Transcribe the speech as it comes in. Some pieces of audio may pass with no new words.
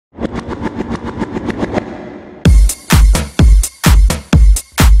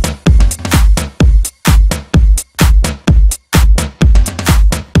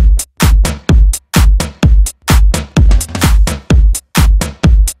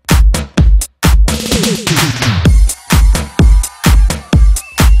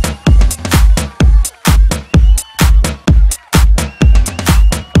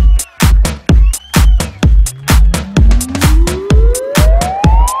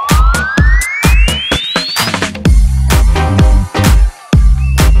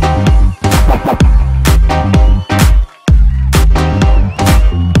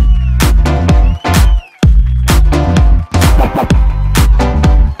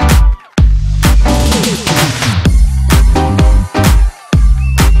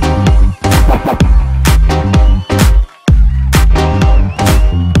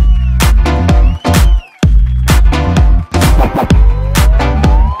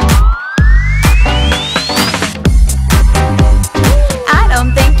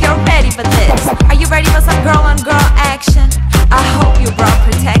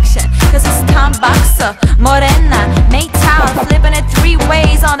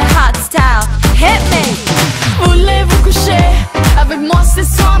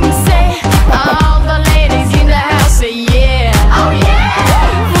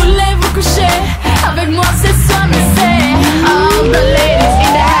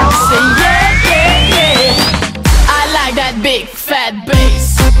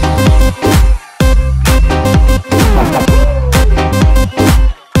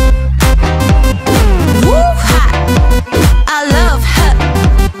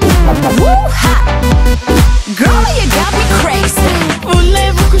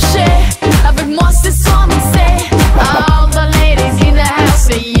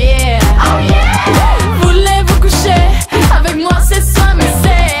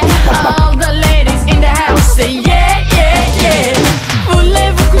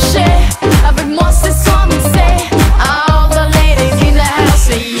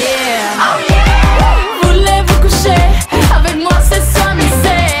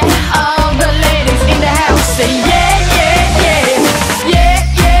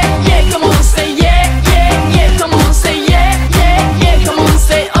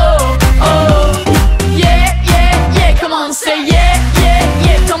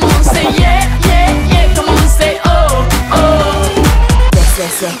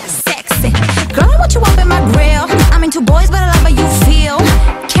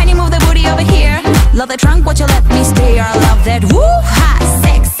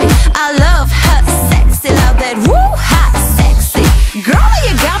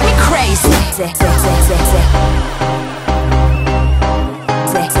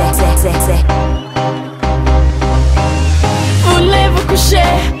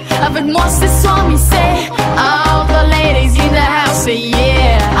moi ce soir, me say. All the ladies in the house say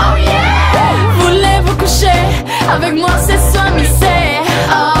yeah. Oh yeah. Voulez-vous coucher avec moi ce soir, me say.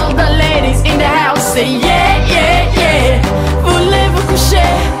 All the ladies in the house say yeah, yeah, yeah. Voulez-vous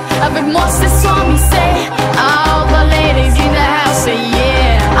coucher avec moi ce soir, me say. All the ladies in the house say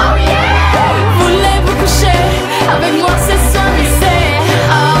yeah. Oh yeah. Voulez-vous coucher avec moi ce soir, me say.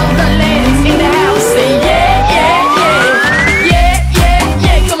 All the ladies in the house say yeah, yeah, yeah. Yeah, yeah,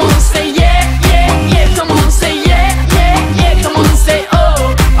 yeah, come on, say yeah, yeah, yeah, come on, say yeah, yeah, yeah, come on, say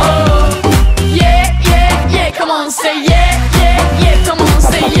oh, oh. Yeah, yeah, yeah, come on, say yeah, yeah, yeah, come on,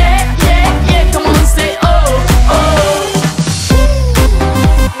 say yeah, yeah, yeah, come on, say oh, oh.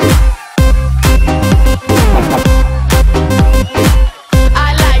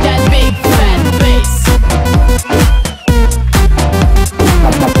 I like that big fat bass.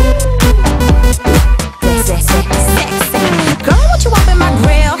 Girl, what you up in my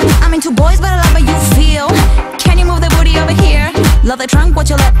grill? I'm into boys, but I love how you feel. Can you move the booty over here? Love the trunk, won't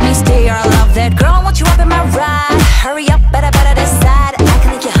you let me steer? I love that. Girl, what you up in my ride? Hurry up, better decide. I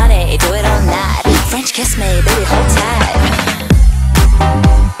can make you honey, do it all night. French kiss me,